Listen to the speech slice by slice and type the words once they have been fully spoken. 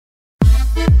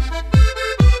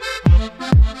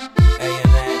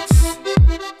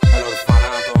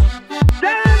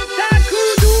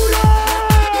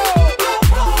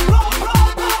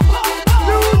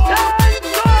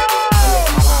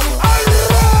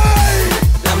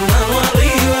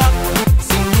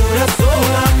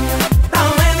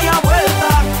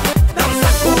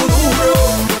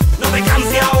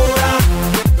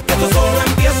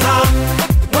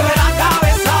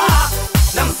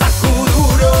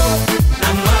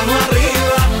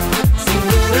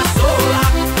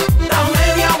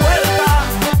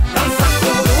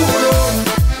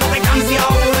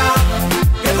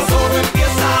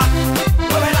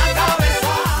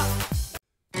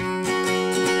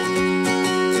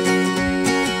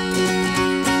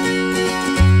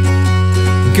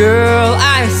Girl,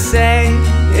 I say,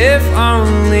 if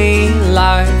only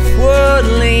life would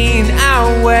lean our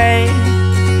way,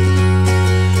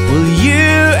 well,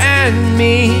 you and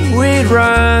me, we'd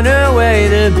run away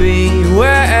to be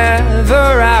wherever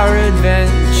our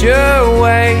adventure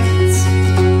waits.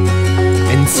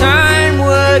 And time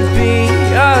would be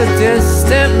a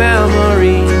distant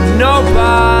memory,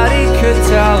 nobody could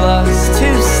tell us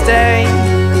to stay.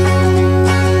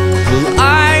 Well,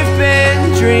 I've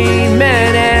been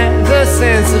dreaming ever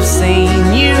since I've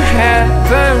seen you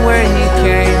heaven when you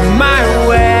came my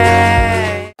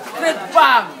way.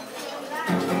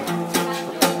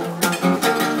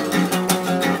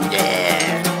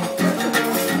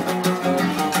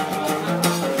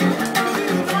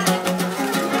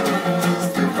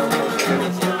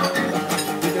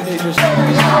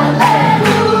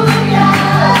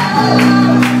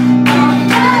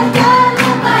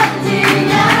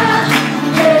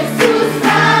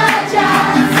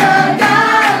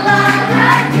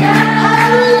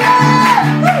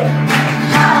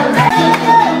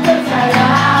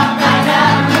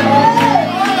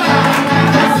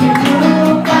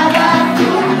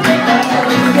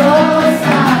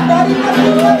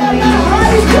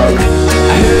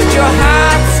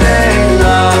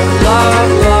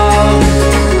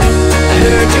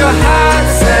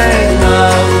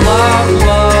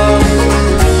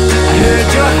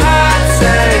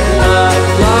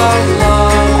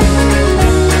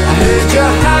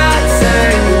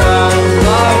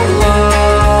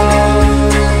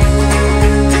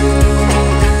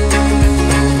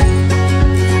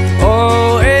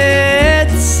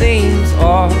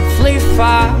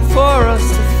 For us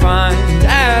to find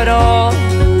at all.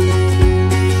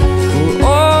 For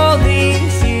all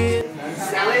these years.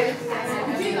 Sally,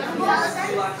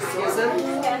 Susan,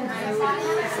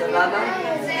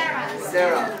 Savannah,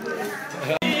 Sarah.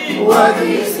 What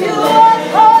is you are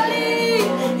holy?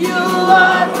 You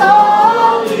are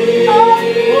holy.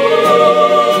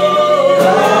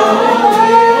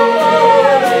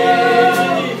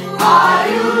 Are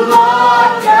you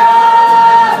Lord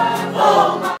God? Oh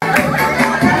my.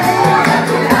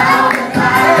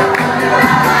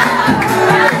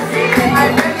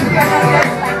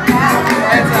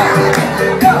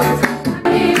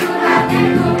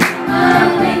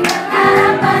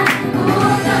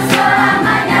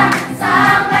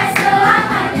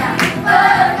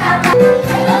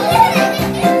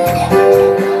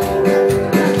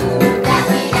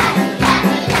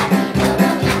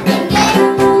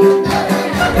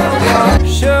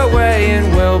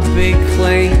 Be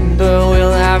clean, but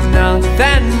we'll have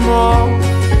nothing more.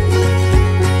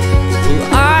 Well,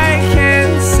 I can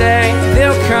say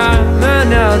there'll come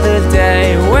another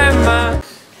day when my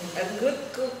A good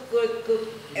cook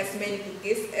as many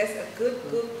cookies as a good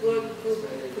cook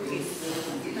cookies.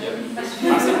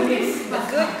 A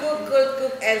good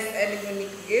cook as many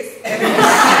cookies.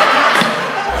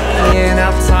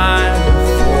 Enough time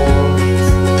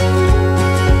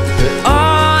but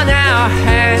on our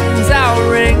hands, our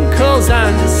wrinkles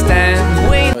understand.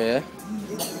 We Oh yeah.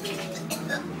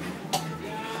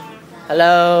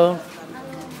 Hello.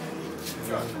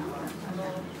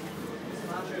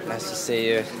 Nice to see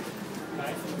you.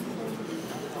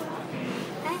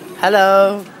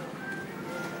 Hello.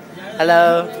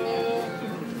 Hello.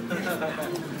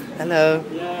 Hello.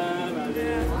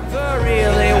 never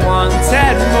really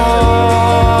wanted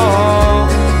more.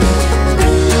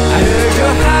 I heard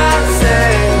your heart say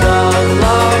love,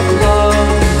 love, love.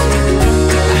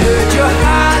 I heard your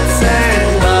heart say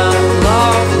love,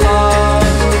 love, love.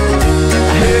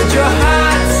 I heard your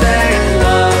heart say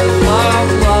love,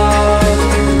 love, love.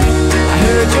 I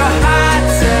heard your heart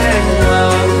say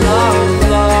love, love,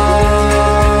 love.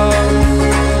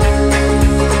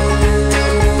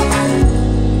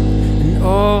 And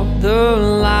all the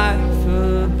life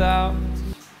about.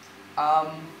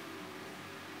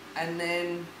 And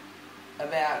then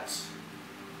about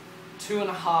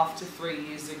 2.5 to 3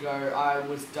 years ago, I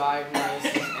was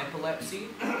diagnosed with epilepsy.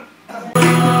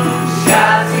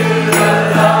 Shout to the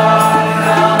Lord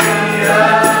of the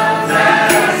earth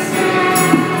and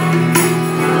sing.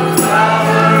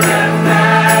 Power and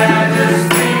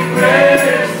majesty,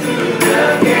 praise to the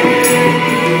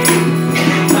King.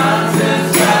 Mountains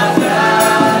shall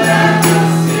down and the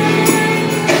sea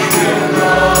will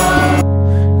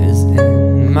roar. Is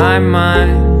in my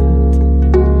mind,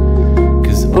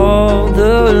 'cause all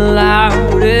the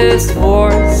loudest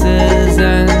voices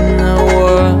in the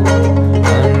world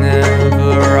are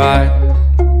never right.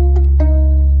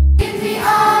 Keep me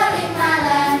all in my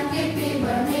life, keep me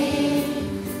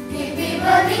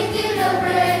burning till the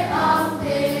break of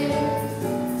day.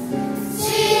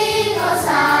 Sing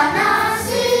Hosanna,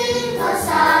 sing.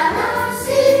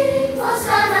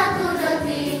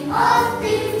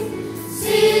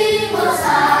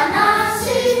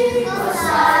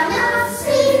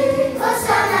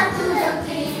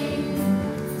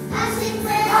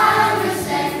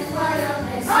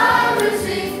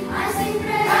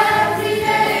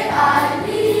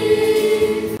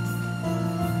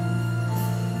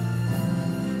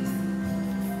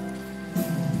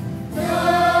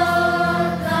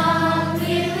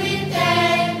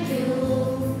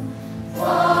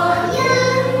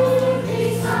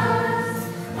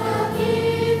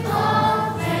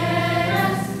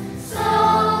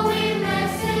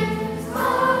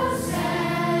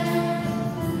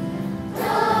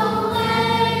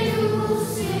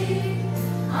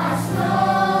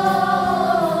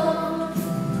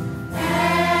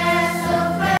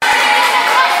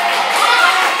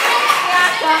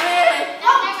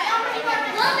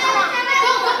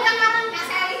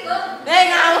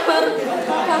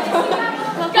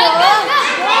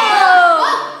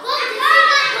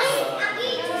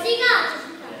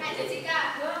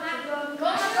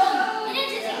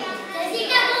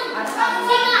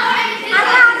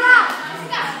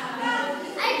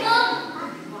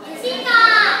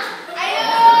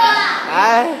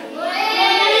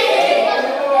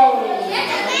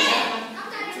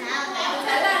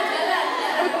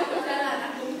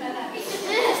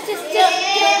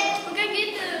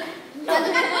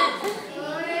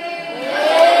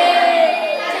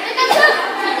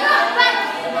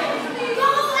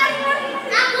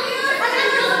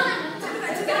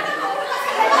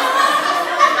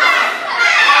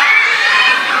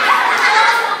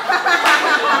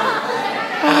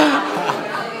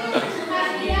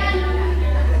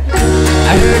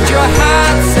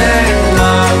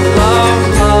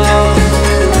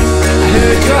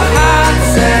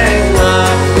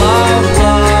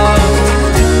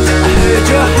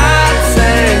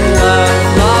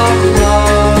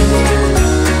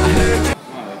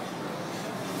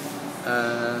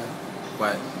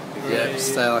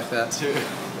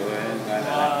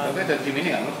 Tapi terjemah ini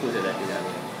nggak ngerti sudah tidak.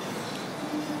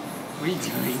 What are you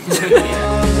doing?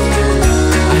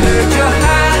 I heard your